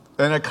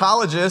An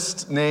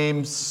ecologist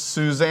named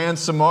Suzanne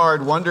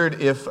Simard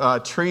wondered if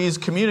trees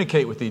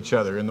communicate with each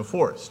other in the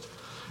forest.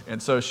 And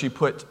so she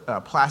put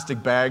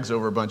plastic bags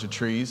over a bunch of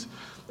trees,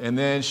 and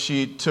then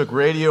she took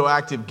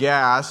radioactive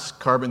gas,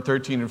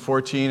 carbon-13 and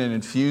 14, and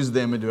infused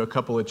them into a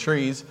couple of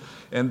trees.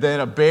 And then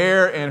a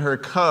bear and her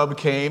cub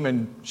came,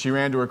 and she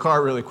ran to her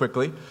car really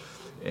quickly.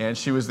 And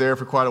she was there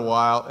for quite a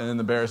while, and then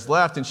the bears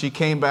left, and she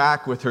came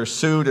back with her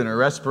suit and her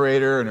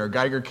respirator and her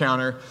Geiger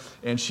counter,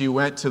 and she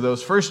went to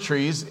those first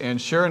trees,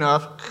 and sure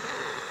enough,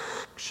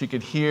 she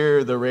could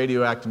hear the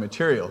radioactive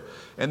material.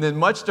 And then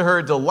much to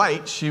her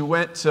delight, she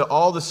went to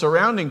all the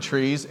surrounding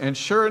trees, and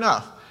sure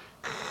enough,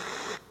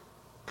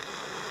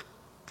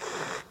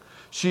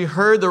 she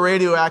heard the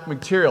radioactive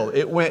material.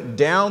 It went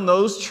down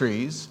those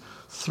trees,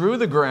 through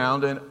the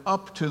ground, and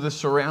up to the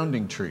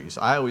surrounding trees.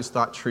 I always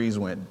thought trees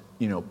went,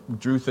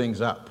 drew things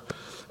up.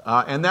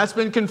 And that's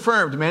been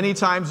confirmed many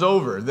times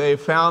over. They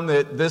found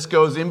that this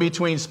goes in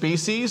between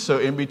species, so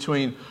in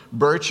between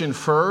birch and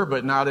fir,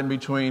 but not in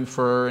between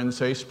fir and,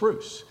 say,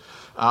 spruce.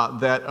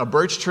 That a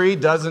birch tree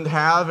doesn't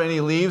have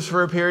any leaves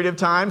for a period of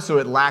time, so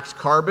it lacks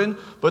carbon,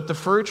 but the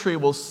fir tree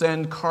will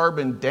send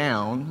carbon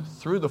down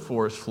through the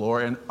forest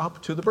floor and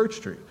up to the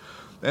birch tree.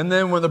 And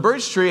then when the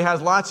birch tree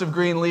has lots of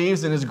green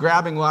leaves and is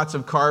grabbing lots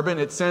of carbon,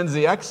 it sends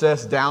the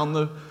excess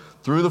down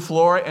through the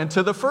floor and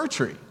to the fir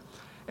tree.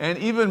 And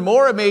even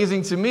more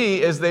amazing to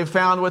me is they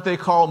found what they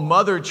call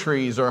mother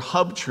trees or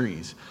hub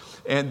trees.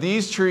 And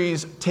these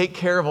trees take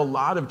care of a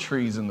lot of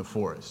trees in the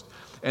forest.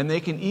 And they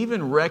can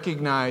even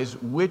recognize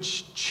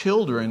which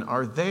children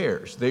are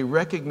theirs. They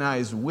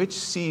recognize which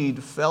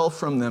seed fell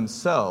from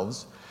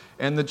themselves,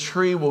 and the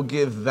tree will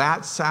give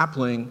that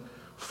sapling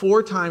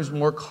 4 times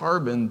more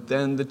carbon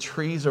than the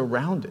trees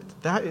around it.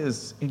 That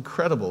is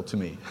incredible to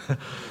me.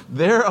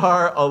 There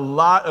are a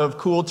lot of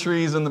cool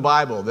trees in the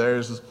Bible.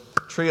 There's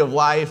Tree of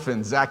Life,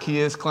 and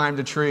Zacchaeus climbed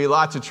a tree,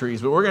 lots of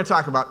trees. But we're going to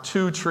talk about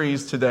 2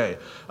 trees today.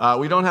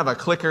 We don't have a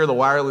clicker. The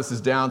wireless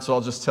is down, so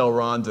I'll just tell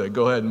Ron to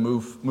go ahead and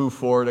move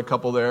forward a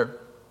couple there.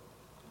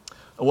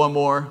 One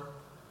more.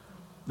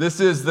 This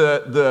is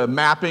the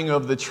mapping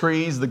of the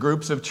trees, the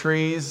groups of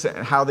trees,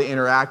 and how they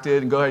interacted.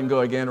 And go ahead and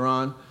go again,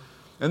 Ron.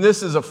 And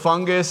this is a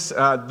fungus.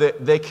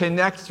 They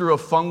connect through a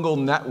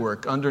fungal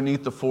network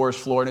underneath the forest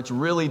floor, and it's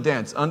really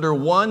dense. Under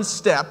one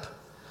step,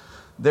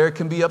 there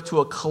can be up to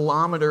 1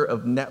 kilometer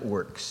of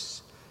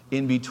networks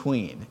in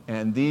between.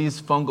 And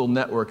these fungal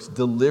networks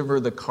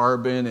deliver the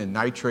carbon and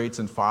nitrates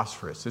and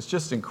phosphorus. It's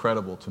just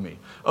incredible to me.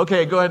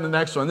 Okay, go ahead to the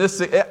next one.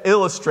 This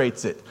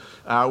illustrates it,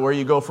 where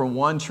you go from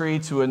one tree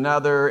to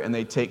another and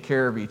they take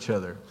care of each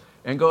other.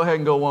 And go ahead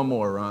and go one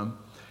more, Ron.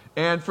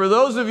 And for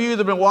those of you that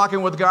have been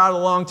walking with God a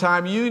long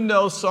time, you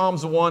know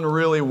Psalms 1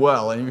 really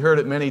well, and you've heard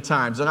it many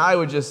times. And I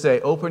would just say,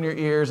 open your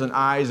ears and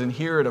eyes and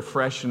hear it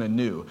afresh and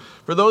anew.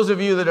 For those of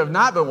you that have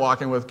not been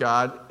walking with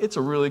God, it's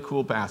a really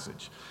cool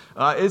passage.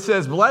 It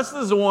says, "Blessed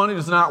is the one who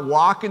does not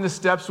walk in the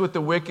steps with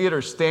the wicked,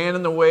 or stand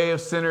in the way of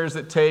sinners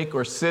that take,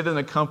 or sit in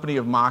the company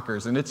of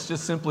mockers." And it's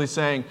just simply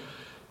saying,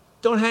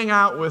 don't hang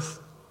out with,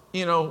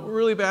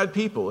 really bad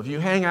people. If you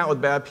hang out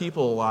with bad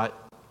people a lot,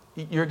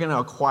 you're going to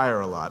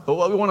acquire a lot. But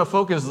what we want to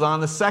focus is on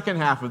the second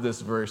half of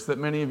this verse that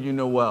many of you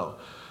know well.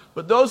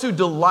 "But those who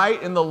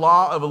delight in the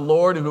law of the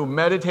Lord and who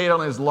meditate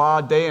on his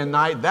law day and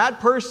night, that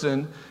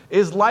person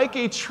is like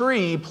a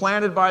tree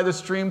planted by the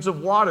streams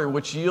of water,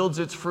 which yields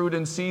its fruit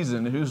in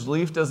season, whose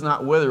leaf does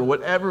not wither.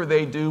 Whatever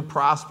they do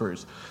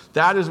prospers."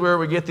 That is where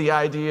we get the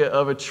idea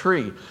of a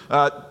tree.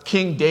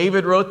 King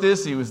David wrote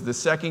this. He was the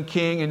second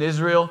king in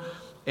Israel.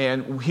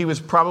 And he was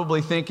probably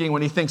thinking,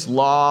 when he thinks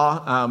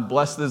law,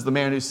 blessed is the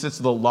man who sits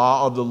in the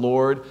law of the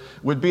Lord,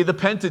 would be the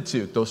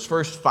Pentateuch, those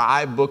first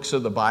 5 books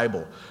of the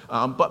Bible.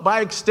 But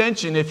by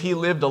extension, if he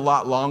lived a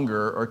lot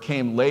longer or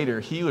came later,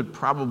 he would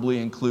probably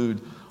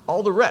include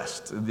all the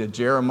rest, the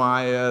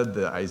Jeremiah,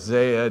 the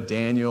Isaiah,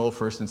 Daniel,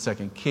 1st and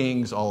 2nd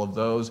Kings, all of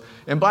those.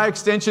 And by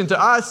extension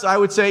to us, I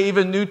would say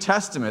even New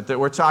Testament, that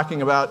we're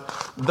talking about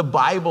the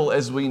Bible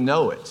as we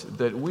know it,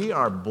 that we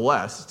are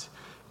blessed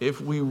if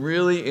we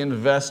really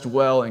invest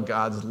well in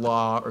God's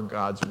law or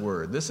God's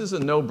word. This is a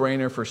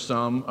no-brainer for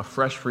some, a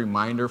fresh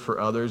reminder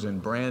for others,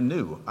 and brand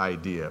new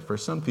idea for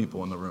some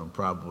people in the room,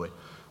 probably.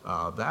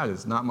 That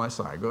is not my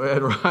side. Go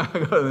ahead, Ryan.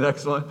 Go to the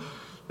next one.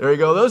 There you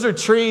go. Those are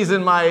trees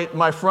in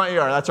my front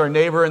yard. That's our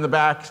neighbor in the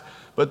back.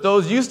 But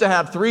those used to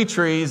have 3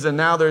 trees, and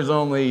now there's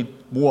only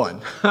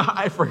 1.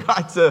 I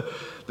forgot to...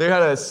 They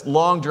had a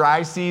long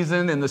dry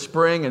season in the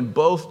spring, and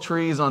both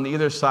trees on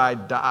either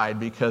side died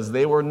because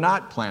they were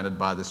not planted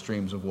by the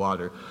streams of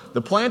water.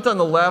 The plant on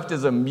the left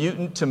is a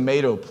mutant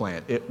tomato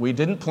plant. We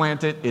didn't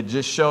plant it. It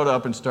just showed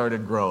up and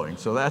started growing.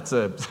 So that's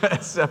a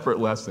separate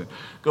lesson.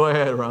 Go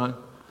ahead, Ron.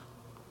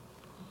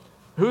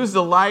 "Whose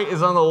delight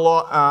is on the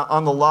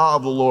law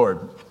of the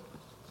Lord?"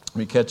 Let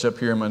me catch up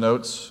here in my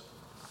notes.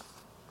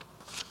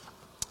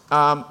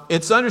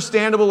 It's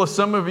understandable if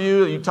some of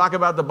you talk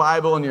about the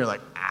Bible and you're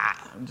like,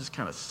 I'm just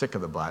kind of sick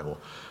of the Bible.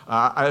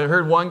 I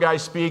heard one guy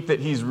speak that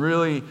he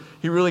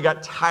really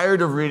got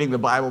tired of reading the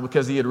Bible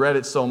because he had read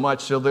it so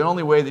much. So the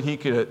only way that he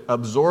could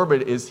absorb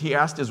it is he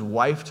asked his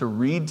wife to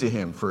read to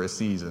him for a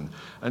season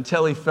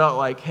until he felt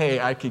like,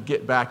 hey, I could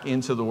get back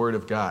into the Word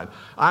of God.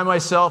 I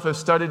myself have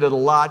studied it a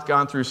lot,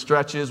 gone through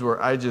stretches where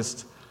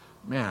it's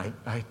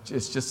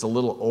just a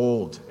little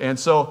old. And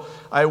so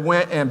I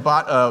went and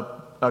bought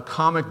a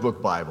comic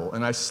book Bible,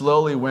 and I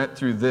slowly went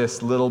through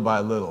this little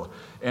by little.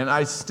 And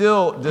I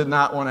still did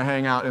not want to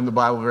hang out in the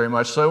Bible very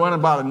much, so I went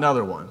and bought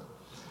another one.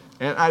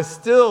 And I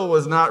still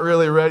was not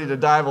really ready to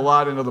dive a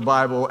lot into the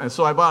Bible, and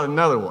so I bought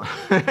another one.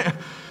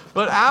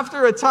 But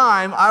after a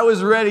time, I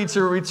was ready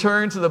to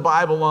return to the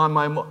Bible on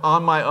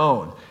my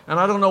own. And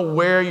I don't know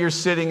where you're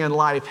sitting in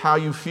life, how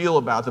you feel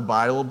about the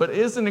Bible, but it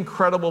is an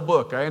incredible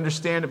book. I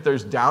understand if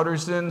there's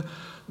doubters in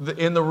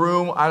the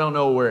room, I don't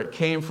know where it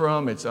came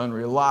from. It's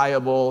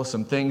unreliable.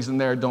 Some things in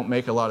there don't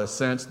make a lot of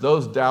sense.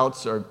 Those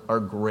doubts are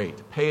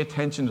great. Pay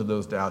attention to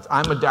those doubts.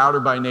 I'm a doubter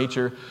by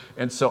nature,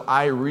 and so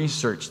I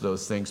research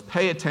those things.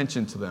 Pay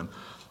attention to them.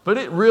 But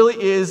it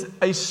really is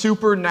a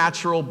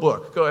supernatural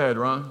book. Go ahead,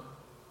 Ron.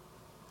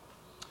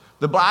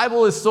 The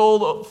Bible has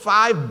sold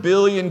 5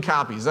 billion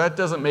copies. That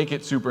doesn't make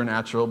it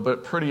supernatural,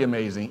 but pretty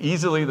amazing.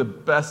 Easily the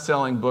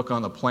best-selling book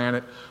on the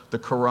planet. The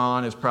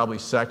Quran is probably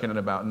second at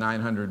about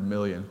 900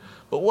 million.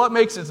 But what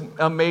makes it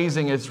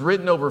amazing, it's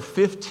written over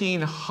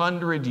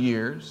 1,500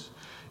 years.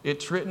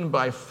 It's written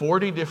by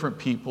 40 different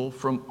people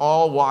from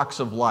all walks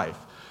of life.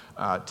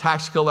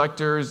 Tax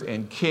collectors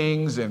and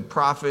kings and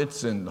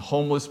prophets and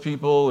homeless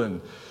people. And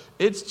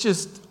it's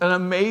just an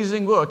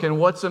amazing book. And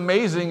what's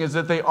amazing is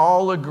that they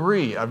all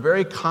agree. A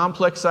very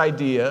complex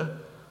idea,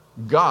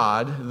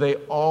 God, they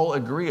all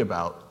agree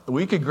about.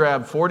 We could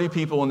grab 40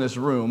 people in this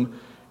room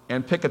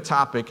and pick a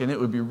topic, and it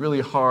would be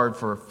really hard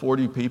for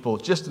 40 people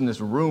just in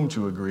this room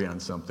to agree on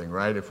something,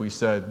 right? If we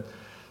said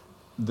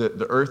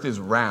the earth is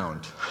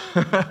round,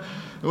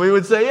 we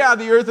would say, yeah,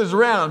 the earth is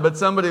round, but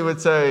somebody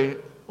would say,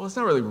 well, it's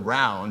not really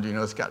round,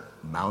 it's got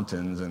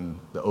mountains and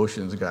the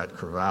ocean's got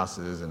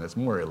crevasses and it's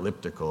more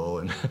elliptical,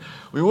 and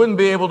we wouldn't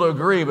be able to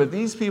agree, but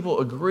these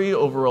people agree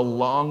over a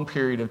long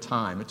period of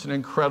time. It's an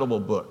incredible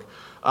book.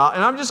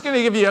 And I'm just going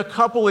to give you a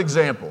couple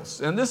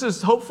examples. And this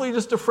is hopefully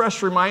just a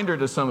fresh reminder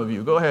to some of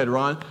you. Go ahead,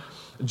 Ron.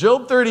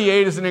 Job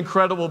 38 is an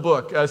incredible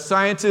book.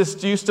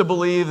 Scientists used to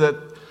believe that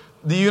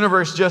the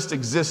universe just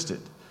existed.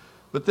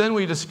 But then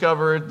we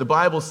discovered, the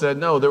Bible said,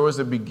 no, there was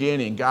a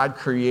beginning. God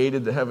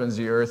created the heavens,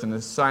 the earth, and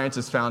the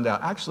scientists found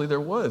out, actually,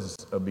 there was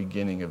a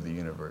beginning of the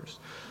universe.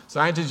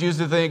 Scientists used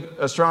to think,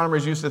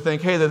 astronomers used to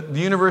think, hey, the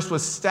universe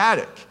was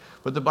static.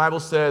 But the Bible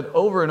said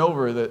over and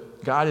over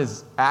that God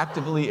is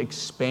actively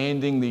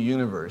expanding the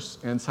universe.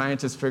 And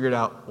scientists figured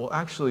out, well,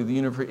 actually, the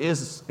universe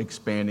is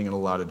expanding in a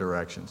lot of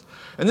directions.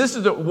 And this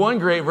is one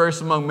great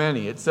verse among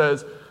many. It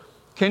says,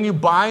 can you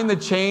bind the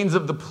chains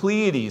of the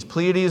Pleiades?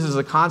 Pleiades is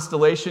a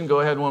constellation. Go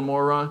ahead, one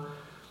more, Ron.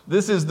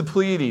 This is the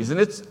Pleiades. And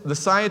it's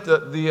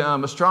the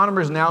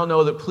astronomers now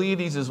know that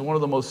Pleiades is one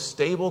of the most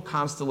stable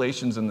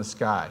constellations in the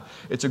sky.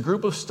 It's a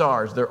group of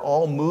stars. They're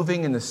all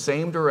moving in the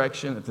same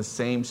direction at the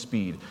same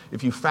speed.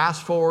 If you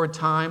fast forward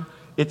time,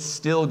 it's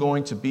still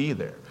going to be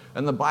there.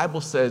 And the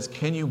Bible says,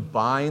 can you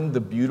bind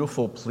the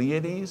beautiful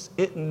Pleiades?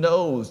 It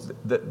knows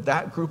that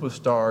that group of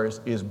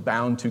stars is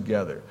bound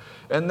together.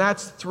 And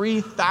that's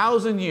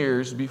 3,000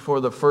 years before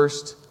the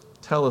first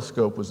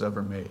telescope was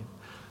ever made.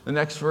 The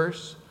next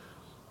verse.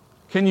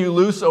 Can you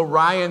loose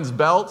Orion's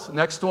belt?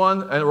 Next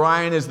one. And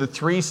Orion is the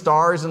 3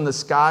 stars in the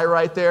sky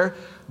right there.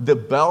 The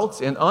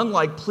belt, and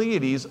unlike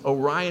Pleiades,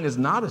 Orion is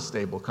not a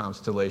stable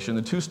constellation.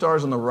 The 2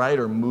 stars on the right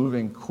are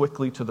moving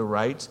quickly to the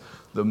right.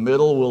 The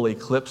middle will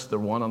eclipse the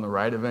one on the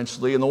right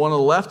eventually, and the one on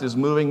the left is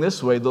moving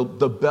this way. The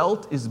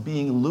belt is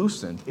being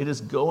loosened. It is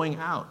going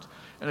out.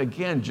 And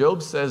again,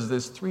 Job says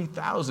this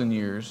 3,000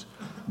 years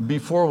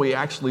before we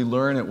actually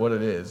learn what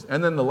it is.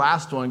 And then the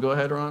last one, go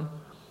ahead, Ron.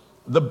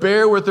 The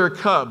bear with her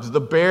cubs.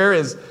 The bear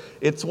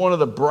it's one of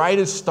the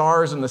brightest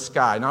stars in the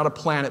sky. Not a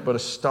planet, but a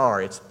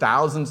star. It's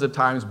thousands of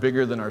times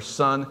bigger than our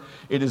sun.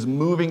 It is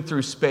moving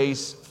through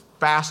space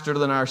faster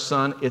than our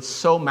sun. It's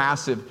so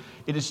massive.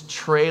 It is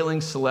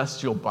trailing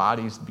celestial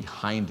bodies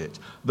behind it.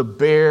 The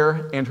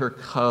bear and her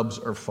cubs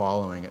are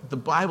following it. The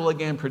Bible,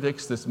 again,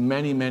 predicts this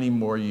many, many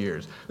more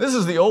years. This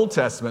is the Old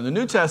Testament. The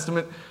New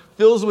Testament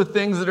fills with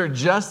things that are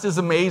just as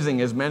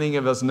amazing as many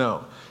of us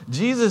know.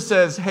 Jesus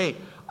says, hey,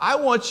 I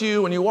want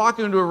you, when you walk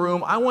into a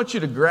room, I want you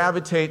to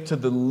gravitate to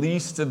the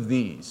least of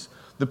these.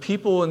 The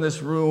people in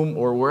this room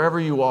or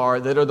wherever you are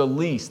that are the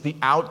least, the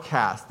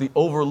outcast, the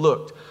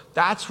overlooked.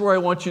 That's where I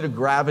want you to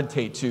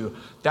gravitate to.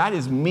 That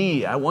is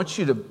me. I want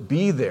you to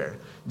be there.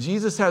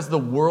 Jesus has the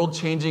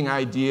world-changing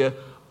idea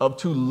of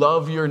to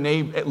love your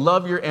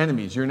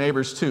enemies, your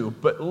neighbors too,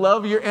 but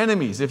love your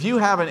enemies. If you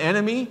have an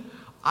enemy,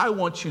 I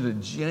want you to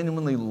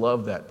genuinely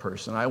love that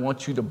person. I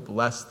want you to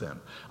bless them.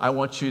 I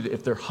want you to,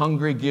 if they're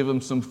hungry, give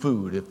them some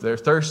food. If they're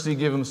thirsty,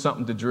 give them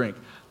something to drink.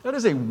 That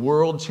is a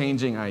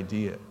world-changing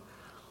idea.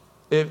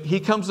 He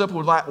comes up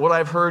with what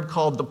I've heard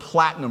called the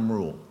platinum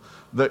rule.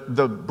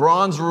 The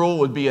bronze rule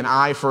would be an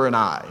eye for an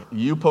eye.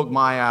 You poke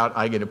my out,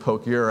 I get to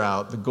poke your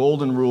out. The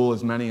golden rule,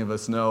 as many of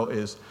us know,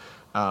 is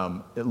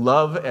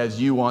love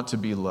as you want to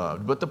be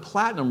loved. But the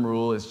platinum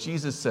rule is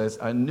Jesus says,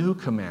 a new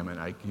commandment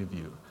I give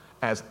you.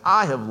 As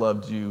I have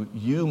loved you,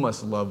 you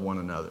must love one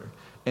another.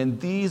 And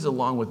these,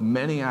 along with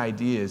many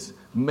ideas,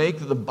 make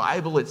the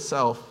Bible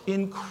itself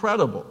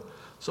incredible.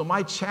 So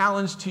my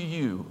challenge to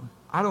you,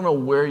 I don't know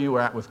where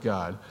you're at with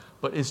God,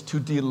 but is to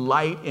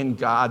delight in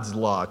God's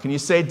law. Can you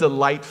say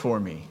delight for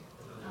me?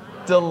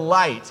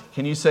 Delight.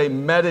 Can you say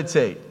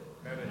meditate?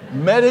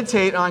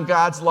 Meditate on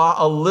God's law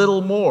a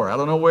little more. I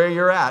don't know where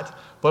you're at,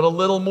 but a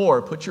little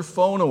more. Put your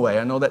phone away.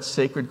 I know that's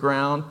sacred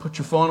ground. Put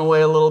your phone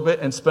away a little bit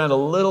and spend a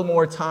little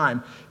more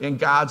time in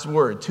God's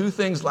word. Two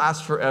things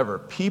last forever: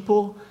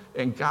 people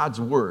and God's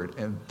word,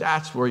 and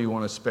that's where you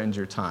want to spend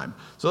your time.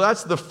 So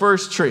that's the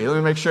first tree. Let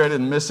me make sure I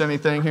didn't miss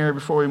anything here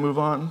before we move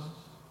on.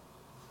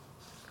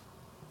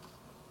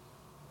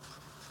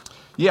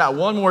 Yeah,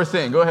 one more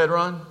thing. Go ahead,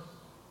 Ron.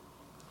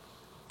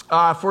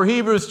 For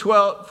Hebrews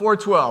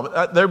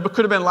 4:12, there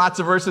could have been lots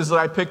of verses that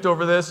I picked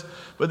over this,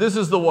 but this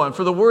is the one.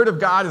 For the word of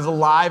God is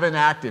alive and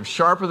active,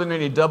 sharper than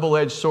any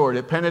double-edged sword.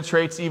 It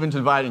penetrates even to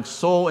dividing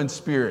soul and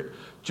spirit,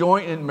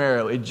 joint and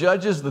marrow. It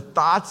judges the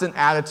thoughts and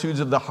attitudes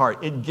of the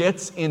heart. It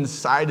gets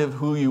inside of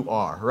who you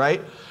are,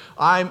 right?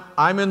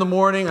 I'm in the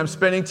morning, I'm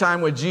spending time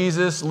with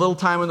Jesus, a little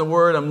time in the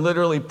Word. I'm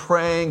literally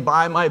praying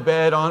by my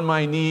bed, on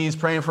my knees,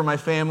 praying for my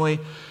family.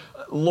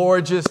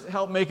 Lord, just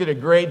help make it a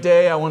great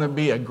day. I want to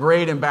be a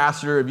great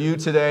ambassador of you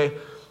today.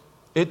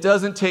 It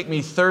doesn't take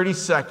me 30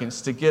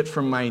 seconds to get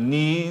from my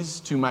knees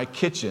to my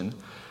kitchen.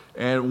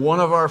 And one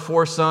of our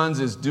 4 sons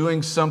is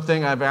doing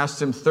something I've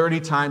asked him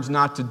 30 times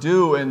not to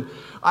do. And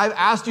I've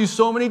asked you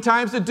so many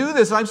times to do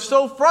this. I'm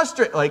so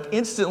frustrated. Like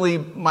instantly,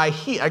 my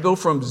heat, I go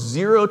from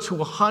 0 to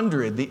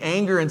 100. The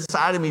anger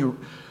inside of me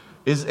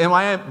am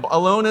I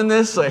alone in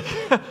this? Like,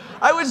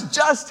 I was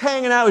just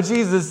hanging out with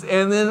Jesus,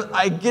 and then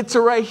I get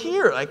to right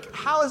here. Like,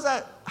 how does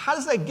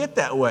that get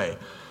that way?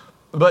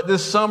 But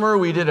this summer,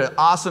 we did an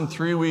awesome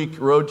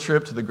 3-week road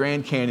trip to the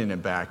Grand Canyon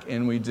and back.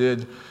 And we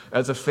did,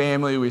 as a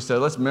family, we said,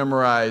 let's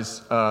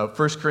memorize 1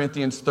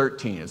 Corinthians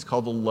 13. It's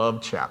called the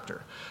love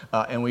chapter.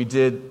 And we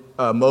did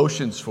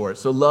motions for it.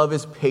 So love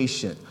is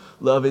patient.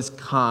 Love is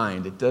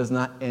kind. It does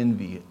not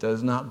envy. It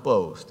does not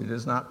boast. It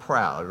is not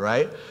proud,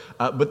 right?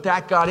 But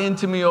that got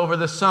into me over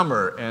the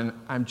summer, and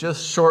I'm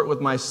just short with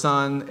my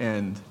son,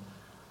 and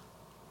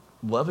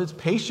love is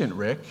patient,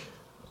 Rick.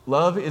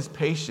 Love is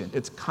patient.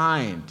 It's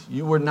kind.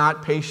 You were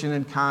not patient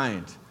and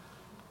kind.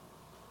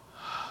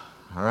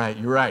 All right,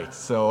 you're right.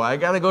 So I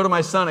got to go to my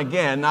son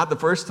again, not the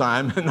first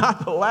time,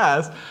 not the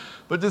last,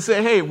 but to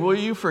say, hey, will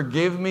you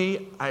forgive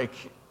me?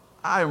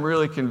 I'm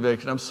really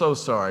convicted. I'm so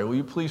sorry. Will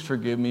you please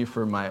forgive me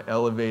for my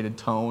elevated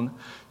tone,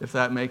 if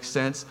that makes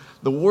sense?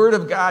 The Word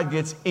of God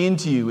gets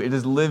into you. It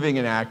is living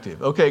and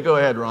active. Okay, go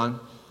ahead, Ron.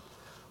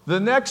 The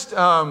next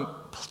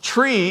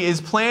tree is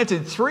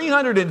planted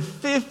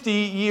 350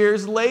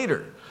 years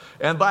later,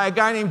 and by a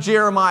guy named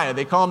Jeremiah.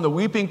 They call him the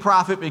weeping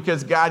prophet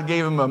because God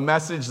gave him a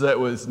message that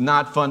was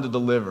not fun to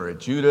deliver.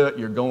 Judah,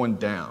 you're going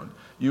down.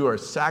 You are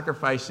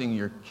sacrificing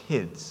your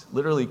kids,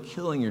 literally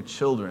killing your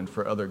children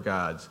for other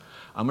gods.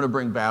 I'm going to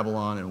bring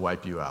Babylon and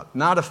wipe you out.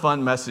 Not a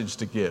fun message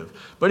to give.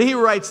 But he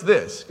writes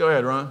this. Go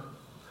ahead, Ron.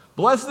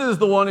 Blessed is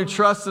the one who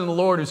trusts in the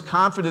Lord, whose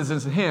confidence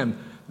is in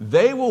him.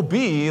 They will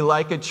be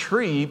like a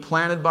tree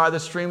planted by the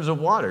streams of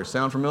water.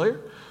 Sound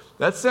familiar?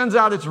 That sends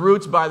out its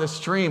roots by the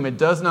stream. It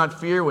does not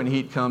fear when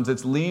heat comes.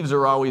 Its leaves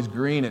are always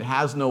green. It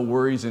has no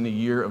worries in a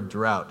year of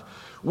drought.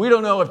 We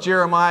don't know if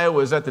Jeremiah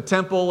was at the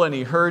temple and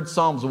he heard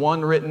Psalms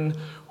 1 written,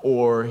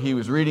 or he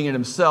was reading it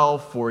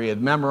himself, or he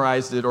had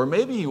memorized it, or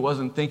maybe he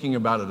wasn't thinking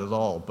about it at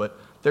all. But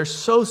they're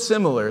so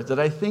similar that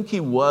I think he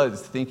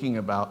was thinking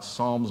about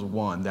Psalms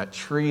 1, that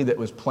tree that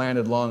was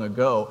planted long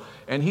ago,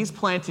 and he's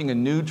planting a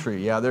new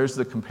tree. Yeah, there's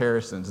the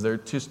comparisons. They're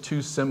just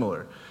too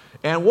similar.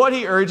 And what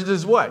he urges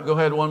is what? Go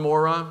ahead, one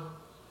more, Ron.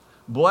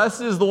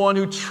 Blessed is the one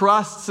who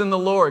trusts in the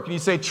Lord. Can you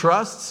say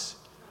trusts?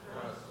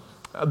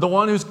 The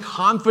one whose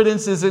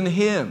confidence is in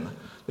him.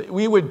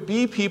 We would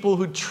be people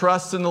who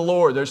trust in the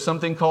Lord. There's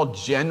something called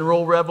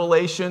general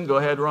revelation. Go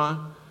ahead,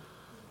 Ron.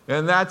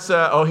 And that's,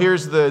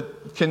 here's the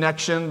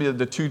connection,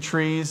 the 2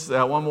 trees.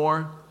 One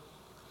more.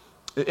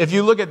 If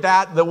you look at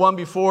that, the one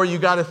before, you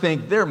got to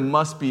think there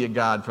must be a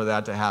God for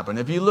that to happen.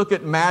 If you look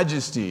at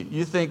majesty,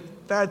 you think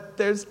that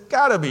there's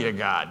got to be a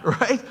God,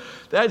 right?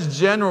 That's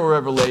general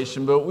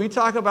revelation. But we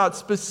talk about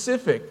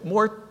specific,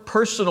 more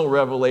personal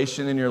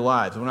revelation in your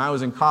lives. When I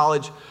was in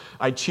college,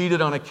 I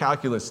cheated on a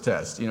calculus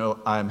test. You know,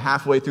 I'm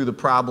halfway through the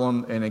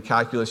problem, and in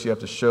calculus, you have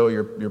to show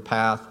your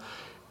path.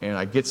 And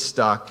I get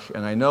stuck,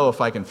 and I know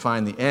if I can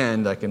find the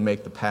end, I can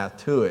make the path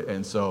to it.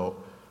 And so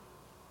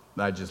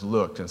I just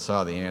looked and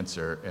saw the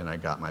answer, and I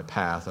got my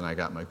path, and I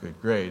got my good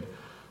grade.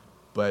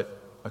 But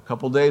a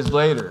couple days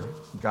later,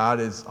 God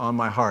is on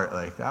my heart,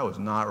 like, that was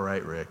not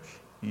right, Rick.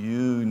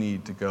 You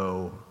need to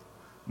go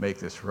make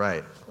this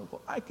right.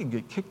 Well, I could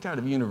get kicked out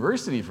of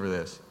university for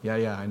this.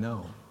 Yeah, I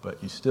know.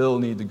 But you still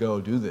need to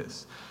go do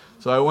this.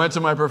 So I went to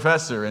my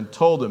professor and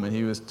told him, and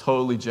he was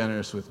totally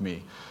generous with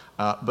me.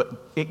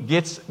 But it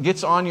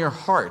gets on your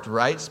heart,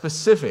 right?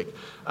 Specific.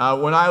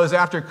 When I was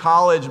after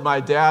college,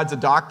 my dad's a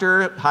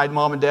doctor. Hi,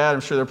 Mom and Dad.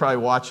 I'm sure they're probably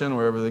watching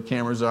wherever the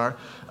cameras are.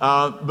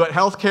 But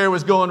healthcare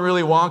was going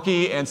really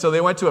wonky, and so they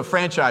went to a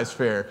franchise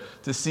fair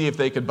to see if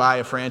they could buy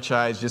a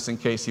franchise just in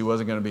case he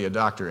wasn't going to be a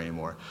doctor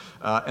anymore.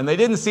 And they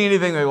didn't see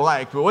anything they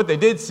liked, but what they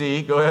did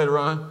see, go ahead,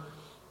 Ron,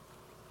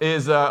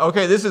 is,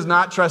 okay, this is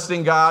not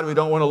trusting God. We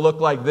don't want to look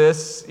like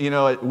this.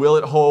 Will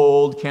it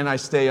hold? Can I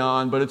stay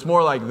on? But it's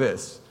more like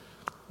this.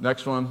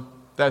 Next one.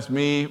 That's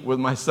me with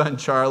my son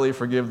Charlie.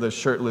 Forgive the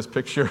shirtless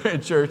picture in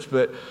church,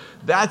 but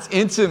that's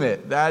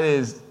intimate. That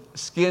is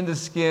skin to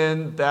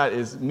skin. That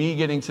is me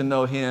getting to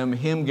know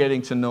him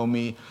getting to know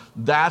me.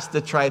 That's the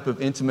type of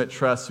intimate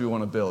trust we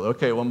want to build.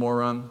 Okay, one more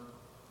run.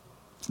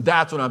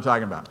 That's what I'm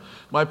talking about.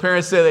 My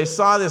parents said they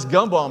saw this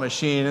gumball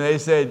machine and they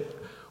said,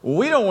 well,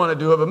 we don't want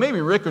to do it, but maybe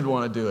Rick would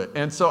want to do it.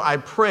 And so I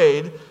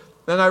prayed,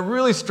 and I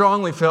really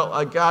strongly felt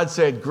like God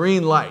said,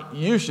 green light,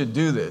 you should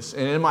do this.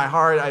 And in my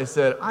heart, I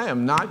said, I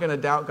am not going to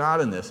doubt God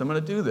in this. I'm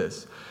going to do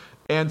this.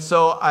 And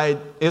so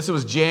this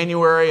was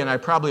January, and I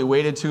probably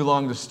waited too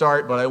long to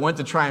start, but I went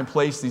to try and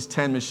place these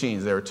 10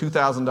 machines. They were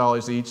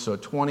 $2,000 each, so a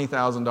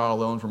 $20,000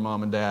 loan from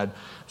Mom and Dad.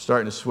 I'm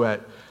starting to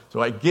sweat.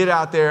 So I get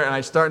out there, and I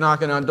start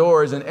knocking on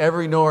doors, and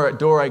every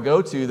door I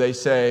go to, they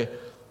say,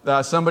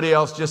 somebody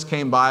else just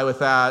came by with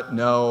that.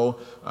 No,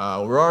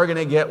 we're all going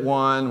to get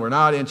one. We're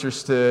not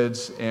interested.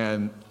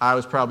 And I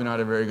was probably not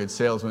a very good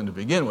salesman to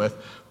begin with.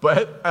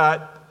 But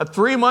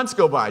 3 months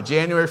go by,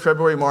 January,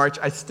 February, March.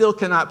 I still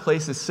cannot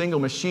place a single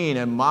machine.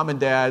 And Mom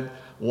and Dad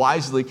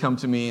wisely come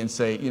to me and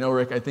say,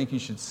 Rick, I think you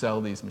should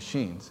sell these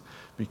machines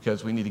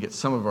because we need to get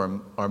some of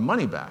our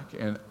money back.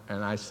 And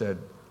I said,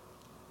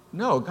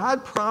 no,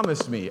 God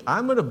promised me.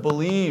 I'm going to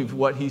believe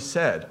what he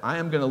said. I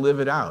am going to live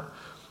it out.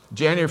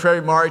 January,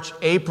 February, March,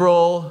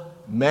 April,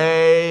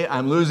 May,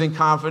 I'm losing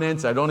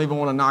confidence. I don't even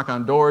want to knock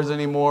on doors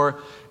anymore.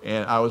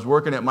 And I was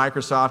working at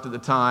Microsoft at the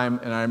time,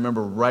 and I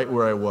remember right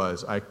where I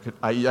was. I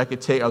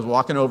was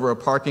walking over a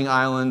parking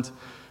island,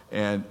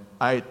 and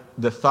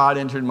the thought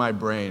entered my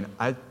brain.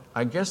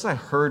 I guess I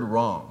heard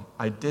wrong.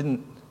 I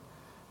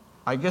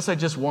guess I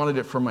just wanted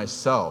it for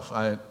myself.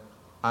 I'm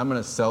going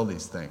to sell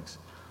these things.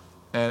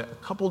 And a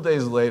couple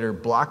days later,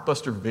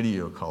 Blockbuster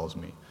Video calls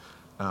me.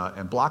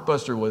 And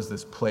Blockbuster was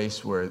this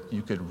place where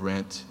you could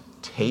rent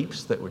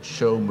tapes that would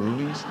show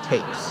movies,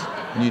 tapes.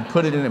 And you'd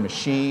put it in a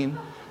machine,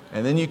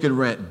 and then you could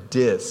rent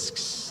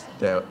discs,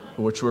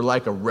 which were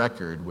like a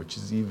record, which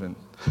is even,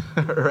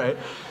 right?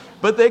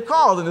 But they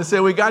called and they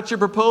said, we got your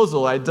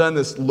proposal. I'd done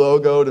this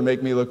logo to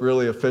make me look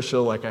really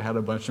official, like I had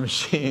a bunch of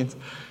machines.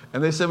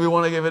 And they said, we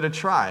want to give it a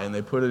try. And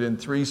they put it in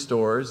 3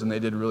 stores, and they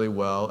did really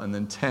well, and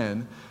then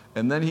 10.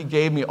 And then he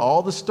gave me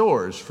all the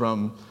stores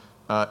from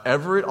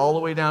Everett all the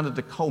way down to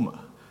Tacoma.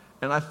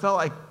 And I felt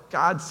like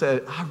God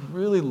said, I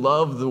really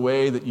love the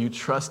way that you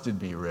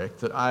trusted me, Rick,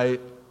 that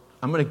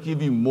I'm going to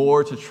give you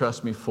more to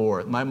trust me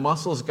for. My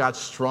muscles got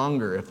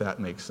stronger, if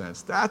that makes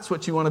sense. That's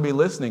what you want to be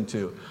listening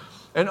to.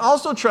 And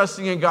also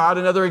trusting in God,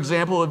 another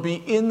example would be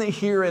in the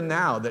here and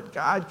now, that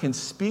God can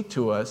speak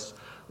to us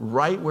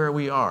right where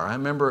we are. I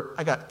remember,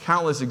 I got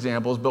countless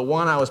examples, but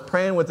one, I was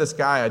praying with this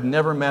guy I'd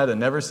never met and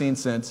never seen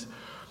since.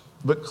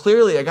 But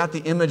clearly, I got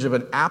the image of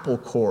an apple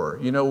core,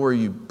 where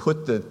you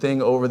put the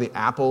thing over the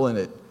apple and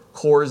it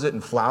cores it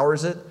and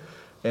flours it.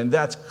 And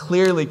that's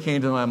clearly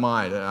came to my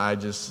mind. And I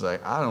just I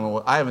don't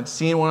know, I haven't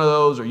seen one of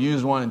those or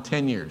used one in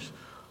 10 years.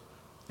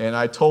 And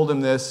I told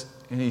him this,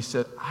 and he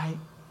said,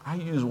 I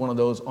use one of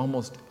those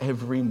almost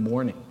every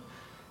morning.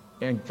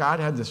 And God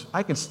had this,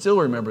 I can still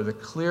remember the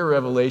clear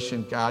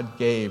revelation God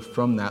gave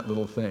from that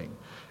little thing.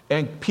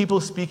 And people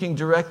speaking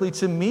directly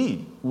to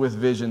me with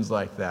visions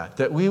like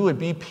that we would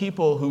be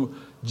people who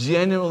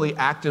genuinely,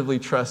 actively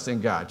trust in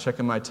God.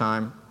 Checking my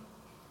time.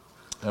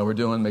 How we're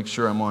doing, make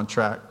sure I'm on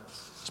track.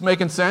 It's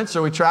making sense.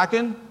 Are we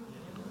tracking?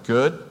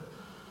 Good.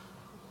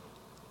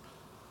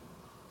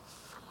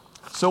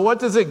 So what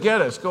does it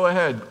get us? Go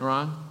ahead,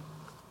 Ron.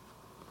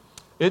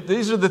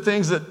 These are the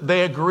things that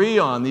they agree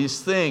on, these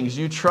things.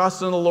 You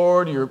trust in the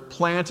Lord. You're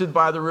planted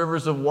by the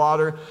rivers of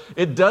water.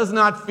 It does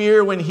not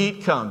fear when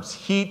heat comes.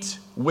 Heat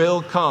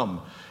will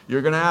come.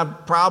 You're going to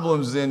have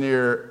problems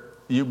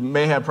you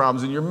may have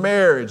problems in your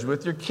marriage,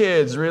 with your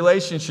kids,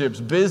 relationships,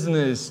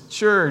 business,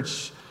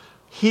 church.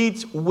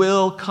 Heat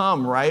will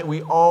come, right?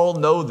 We all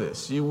know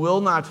this. You will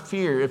not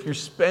fear if you're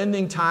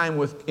spending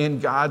time in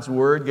God's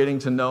Word, getting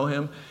to know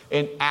Him,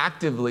 and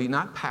actively,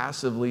 not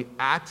passively,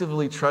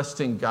 actively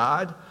trusting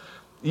God.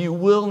 You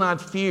will not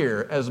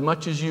fear as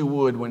much as you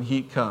would when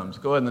heat comes.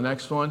 Go ahead, the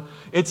next one.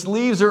 Its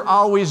leaves are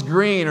always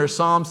green, or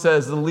Psalm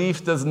says the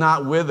leaf does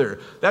not wither.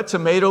 That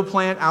tomato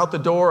plant out the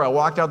door, I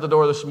walked out the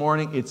door this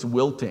morning, it's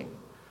wilting.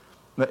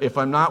 If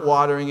I'm not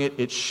watering it,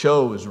 it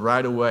shows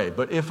right away.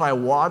 But if I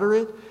water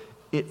it,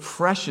 it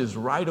freshes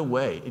right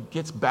away. It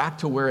gets back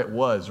to where it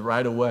was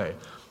right away.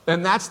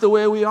 And that's the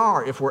way we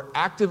are. If we're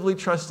actively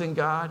trusting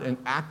God and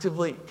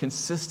actively,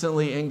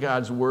 consistently in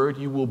God's Word,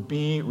 you will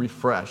be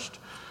refreshed.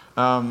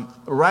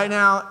 Right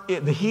now,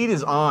 the heat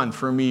is on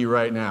for me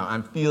right now.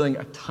 I'm feeling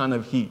a ton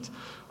of heat.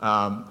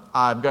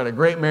 I've got a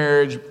great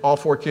marriage. All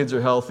 4 kids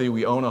are healthy.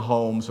 We own a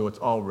home, so it's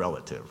all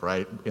relative,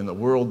 right? In the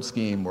world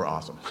scheme, we're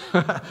awesome.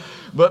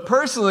 But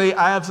personally,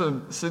 I have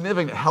some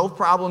significant health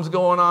problems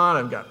going on.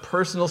 I've got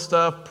personal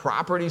stuff,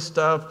 property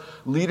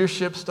stuff,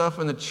 leadership stuff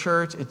in the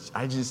church.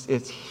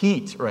 It's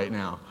heat right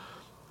now.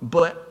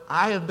 But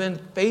I have been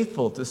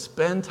faithful to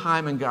spend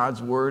time in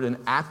God's Word and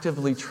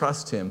actively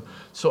trust Him,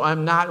 so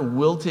I'm not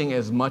wilting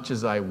as much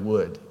as I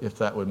would, if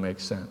that would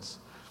make sense.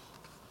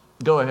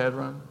 Go ahead,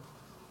 Ron.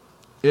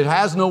 It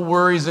has no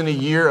worries in a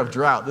year of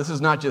drought. This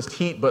is not just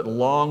heat, but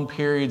long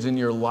periods in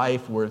your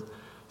life where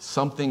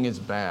something is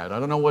bad. I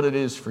don't know what it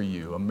is for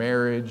you, a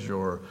marriage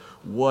or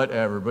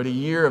whatever, but a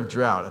year of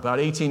drought. About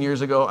 18 years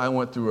ago, I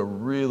went through a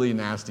really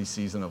nasty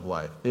season of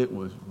life. It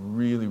was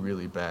really,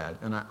 really bad,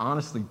 and I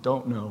honestly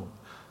don't know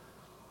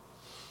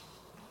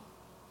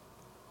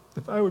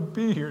if I would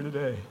be here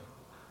today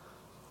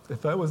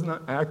if I was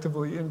not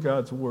actively in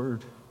God's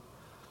Word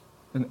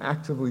and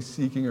actively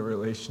seeking a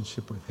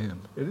relationship with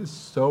Him. It is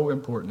so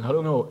important. I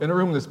don't know, in a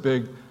room this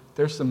big,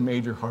 there's some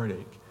major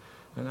heartache.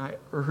 And I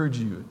urge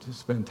you to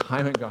spend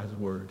time in God's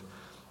Word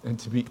and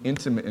to be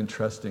intimate in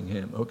trusting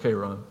Him. Okay,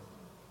 Ron.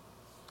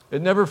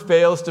 It never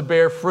fails to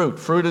bear fruit.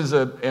 Fruit is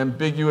an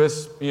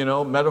ambiguous,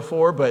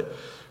 metaphor, but,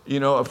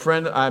 a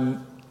friend,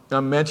 I'm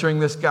mentoring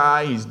this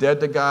guy. He's dead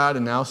to God,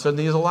 and now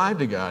suddenly he's alive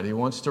to God. He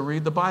wants to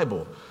read the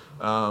Bible.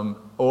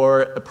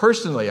 Or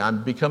personally,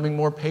 I'm becoming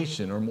more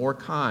patient or more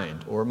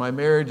kind, or my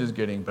marriage is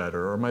getting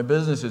better, or my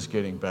business is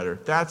getting better.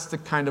 That's the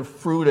kind of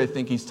fruit I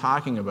think he's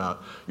talking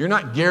about. You're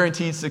not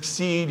guaranteed to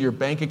succeed. Your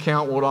bank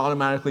account won't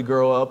automatically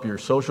grow up. Your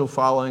social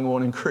following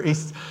won't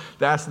increase.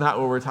 That's not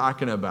what we're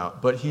talking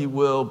about. But He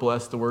will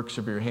bless the works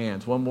of your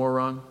hands. One more,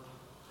 Ron.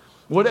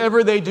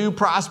 Whatever they do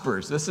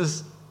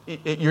prospers.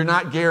 You're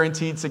not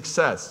guaranteed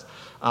success.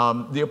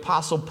 The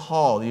Apostle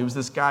Paul, he was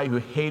this guy who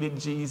hated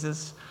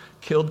Jesus,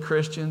 killed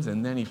Christians,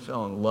 and then he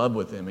fell in love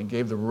with Him and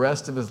gave the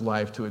rest of his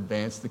life to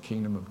advance the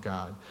kingdom of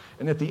God.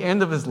 And at the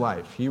end of his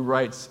life, he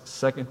writes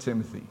 2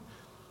 Timothy,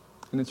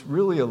 and it's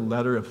really a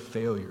letter of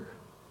failure.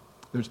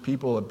 There's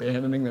people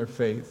abandoning their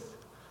faith,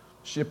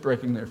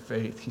 shipwrecking their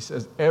faith. He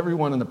says,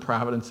 everyone in the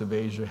province of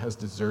Asia has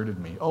deserted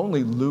me.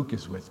 Only Luke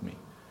is with me.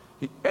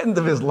 The end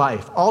of his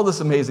life, all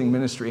this amazing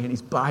ministry, and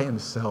he's by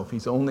himself.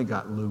 He's only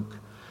got Luke.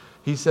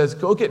 He says,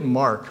 go get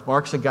Mark.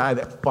 Mark's a guy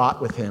that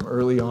fought with him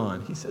early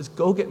on. He says,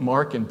 go get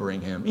Mark and bring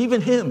him.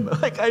 Even him.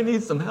 I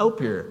need some help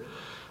here.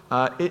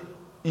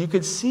 You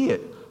could see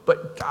it.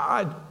 But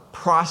God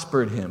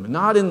prospered him.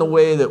 Not in the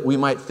way that we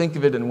might think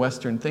of it in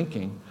Western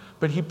thinking,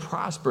 but He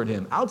prospered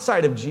him.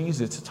 Outside of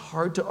Jesus, it's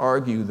hard to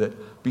argue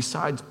that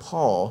besides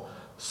Paul,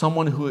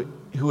 someone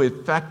who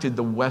affected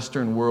the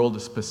Western world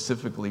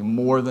specifically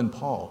more than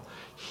Paul,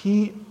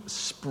 he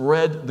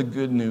spread the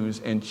good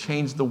news and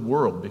changed the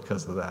world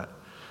because of that.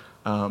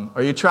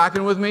 Are you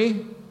tracking with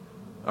me?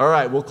 All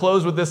right, we'll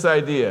close with this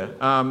idea.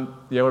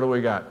 What do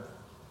we got?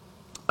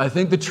 I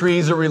think the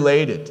trees are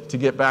related, to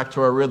get back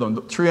to our rhythm.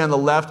 The tree on the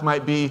left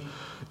might be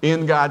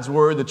in God's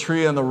Word. The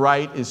tree on the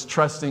right is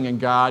trusting in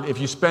God. If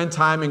you spend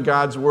time in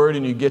God's Word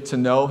and you get to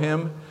know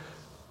Him,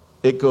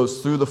 it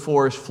goes through the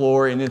forest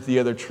floor and into the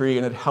other tree,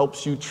 and it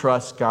helps you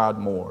trust God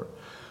more.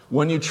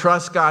 When you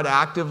trust God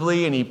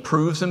actively and He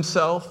proves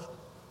Himself,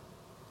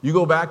 you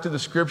go back to the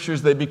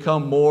Scriptures, they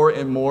become more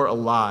and more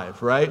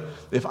alive, right?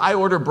 If I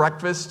order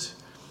breakfast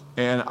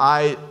and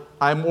I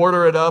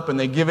order it up and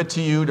they give it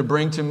to you to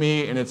bring to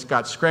me, and it's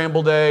got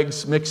scrambled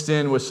eggs mixed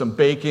in with some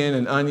bacon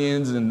and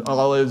onions and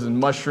olives and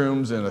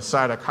mushrooms and a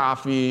side of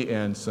coffee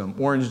and some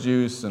orange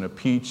juice and a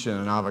peach and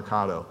an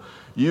avocado,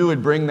 you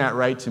would bring that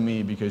right to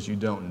me because you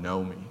don't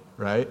know me,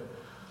 right?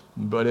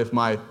 But if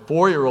my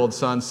 4-year-old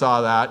son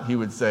saw that, he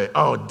would say,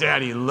 oh,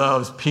 Daddy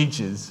loves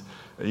peaches.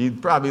 He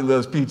probably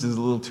loves peaches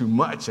a little too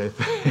much, I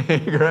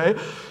think, right?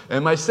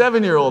 And my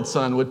 7-year-old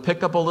son would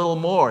pick up a little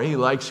more. He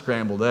likes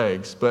scrambled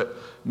eggs. But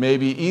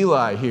maybe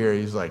Eli here,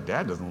 he's like,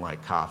 Dad doesn't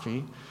like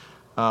coffee.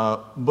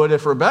 But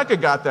if Rebecca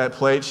got that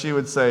plate, she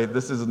would say,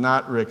 this is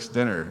not Rick's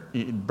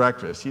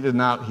breakfast. He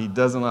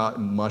doesn't like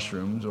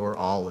mushrooms or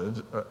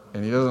olives,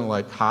 and he doesn't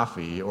like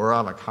coffee or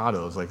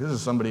avocados. Like, this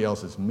is somebody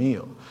else's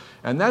meal.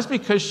 And that's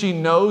because she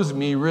knows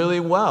me really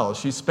well.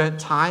 She spent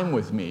time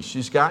with me.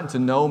 She's gotten to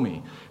know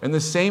me. And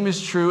the same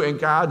is true in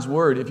God's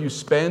Word. If you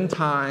spend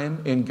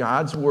time in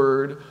God's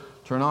Word,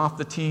 turn off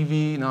the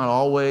TV, not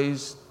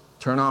always.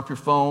 Turn off your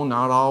phone,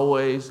 not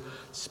always.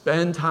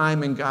 Spend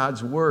time in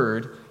God's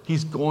Word.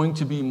 He's going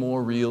to be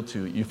more real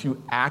to you. If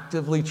you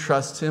actively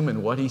trust Him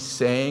and what He's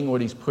saying, what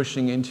He's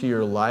pushing into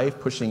your life,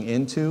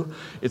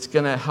 it's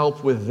going to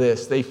help with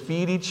this. They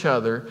feed each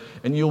other,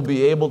 and you'll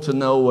be able to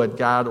know what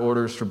God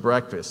orders for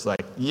breakfast.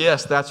 Like,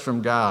 yes, that's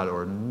from God,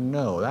 or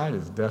no, that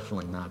is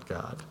definitely not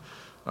God.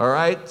 All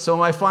right? So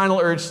my final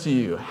urge to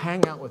you,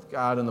 hang out with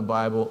God in the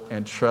Bible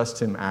and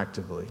trust Him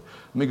actively.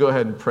 Let me go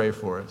ahead and pray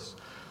for us.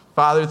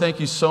 Father, thank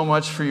you so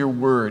much for your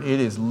word. It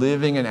is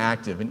living and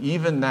active. And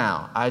even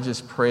now, I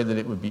just pray that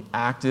it would be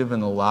active in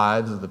the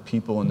lives of the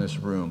people in this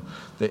room.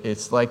 That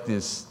it's like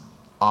this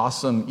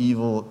awesome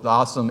evil,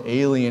 awesome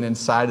alien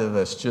inside of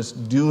us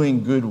just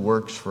doing good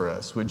works for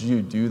us. Would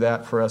you do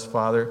that for us,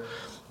 Father?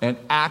 And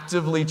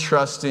actively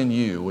trust in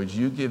you. Would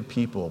you give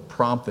people,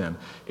 prompt them?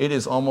 It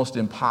is almost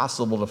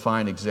impossible to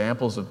find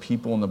examples of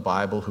people in the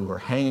Bible who are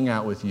hanging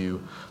out with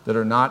you that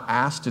are not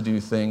asked to do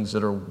things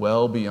that are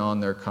well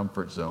beyond their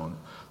comfort zone,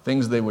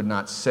 things they would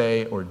not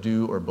say or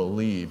do or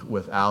believe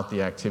without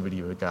the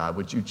activity of God.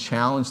 Would you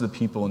challenge the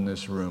people in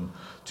this room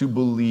to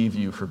believe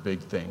you for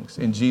big things?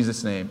 In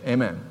Jesus' name,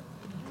 amen.